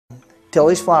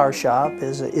Tillie's Flower Shop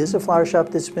is a flower shop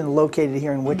that's been located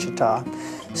here in Wichita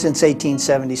since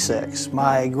 1876.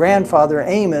 My grandfather,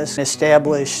 Amos,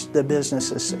 established the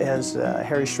business as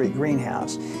Harry Street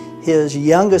Greenhouse. His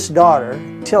youngest daughter,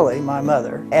 Tillie, my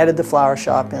mother, added the flower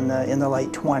shop in the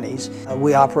late 20s.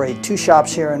 We operate 2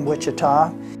 shops here in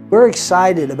Wichita. We're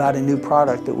excited about a new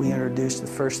product that we introduced the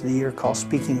first of the year called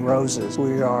Speaking Roses.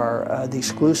 We are the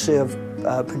exclusive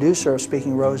producer of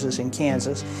Speaking Roses in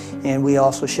Kansas, and we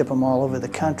also ship them all over the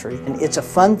country. And it's a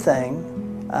fun thing,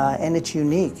 and it's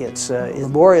unique. It's a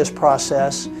laborious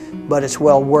process, but it's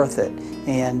well worth it.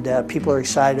 And people are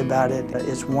excited about it.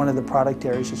 It's one of the product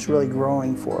areas that's really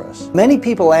growing for us. Many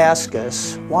people ask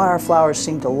us why our flowers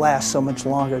seem to last so much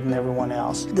longer than everyone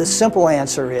else. The simple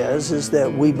answer is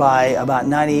that we buy about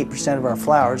 98% of our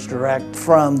flowers direct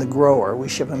from the grower. We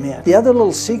ship them in. The other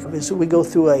little secret is that we go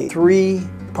through a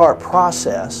 3-part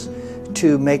process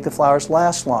to make the flowers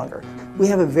last longer. We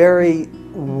have a very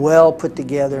well put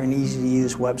together and easy to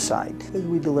use website.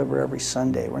 We deliver every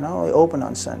Sunday. We're not only open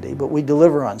on Sunday, but we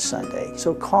deliver on Sunday.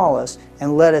 So call us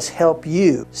and let us help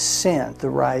you send the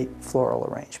right floral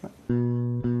arrangement.